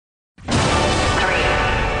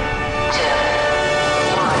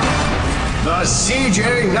The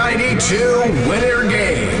CJ92 Winter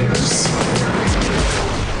Games.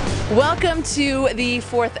 Welcome to the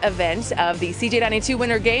fourth event of the CJ92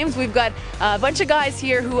 Winter Games. We've got a bunch of guys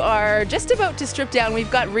here who are just about to strip down.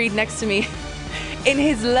 We've got Reed next to me in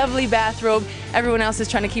his lovely bathrobe. Everyone else is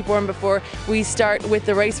trying to keep warm before we start with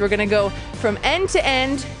the race. We're going to go from end to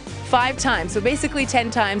end 5 times, so basically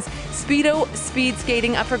 10 times. Speedo speed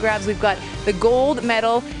skating up for grabs. We've got the gold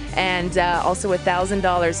medal and also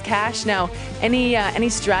 $1,000 cash. Now, any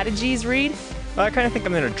strategies, Reed? I kind of think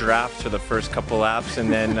I'm going to draft for the first couple laps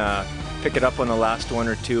and then pick it up on the last one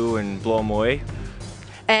or two and blow them away.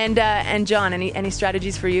 And John, any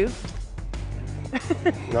strategies for you?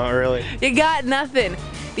 Not really. You got nothing.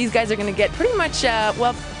 These guys are going to get pretty much,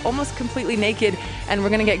 well, almost completely naked, and we're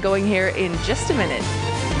going to get going here in just a minute.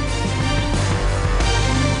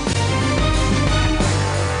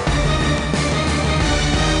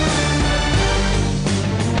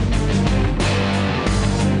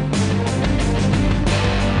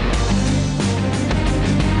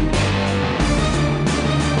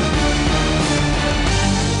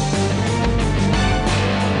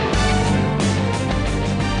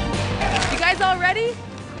 All ready?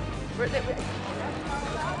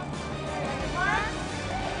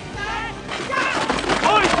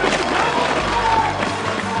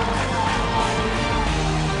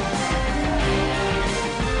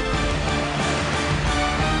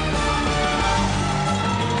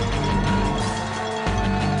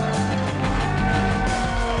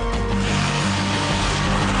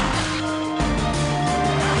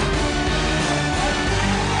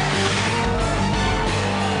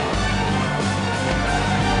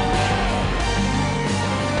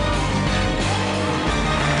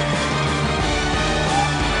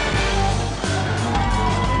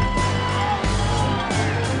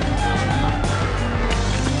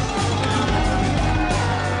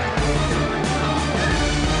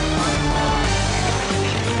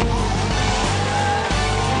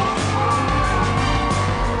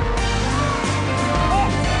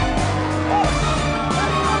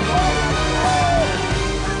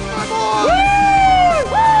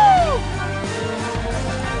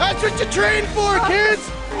 That's what you train for, kids!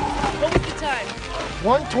 What was the time?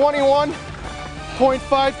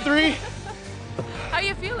 121.53. How are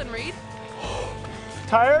you feeling, Reed?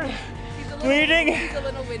 Tired? Bleeding? He's a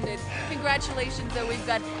little winded. Congratulations, though. We've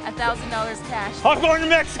got $1,000 cash. I'm going to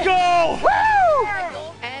Mexico! Woo!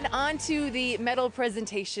 And on to the medal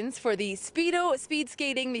presentations for the Speedo speed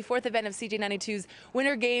skating, the fourth event of CJ92's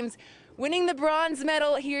Winter Games. Winning the bronze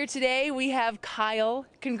medal here today, we have Kyle.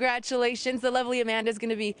 Congratulations. The lovely Amanda is going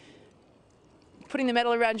to be putting the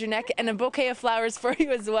medal around your neck and a bouquet of flowers for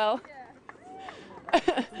you as well.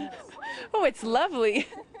 Yeah. Oh, it's lovely.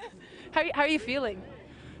 How are you feeling?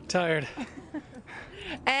 Tired.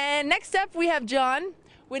 And next up, we have John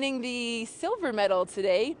winning the silver medal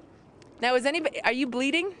today. Now, are you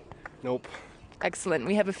bleeding? Nope. Excellent.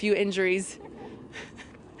 We have a few injuries.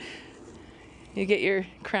 You get your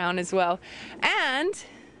crown as well. And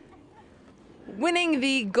winning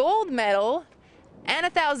the gold medal and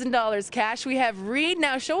 $1,000 cash, we have Reed.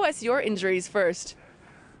 Now show us your injuries first.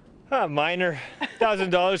 Minor.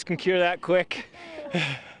 $1,000 can cure that quick.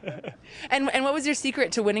 And what was your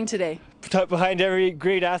secret to winning today? Behind every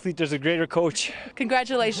great athlete, there's a greater coach.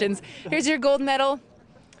 Congratulations. Here's your gold medal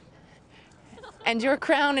and your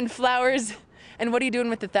crown and flowers. And what are you doing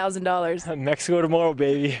with the $1,000? Mexico tomorrow,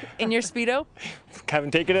 baby. In your Speedo? Haven't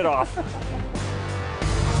taken it off.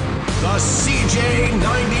 The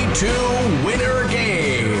CJ92 Winter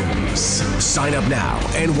Games. Sign up now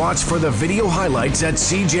and watch for the video highlights at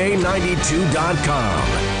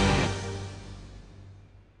CJ92.com.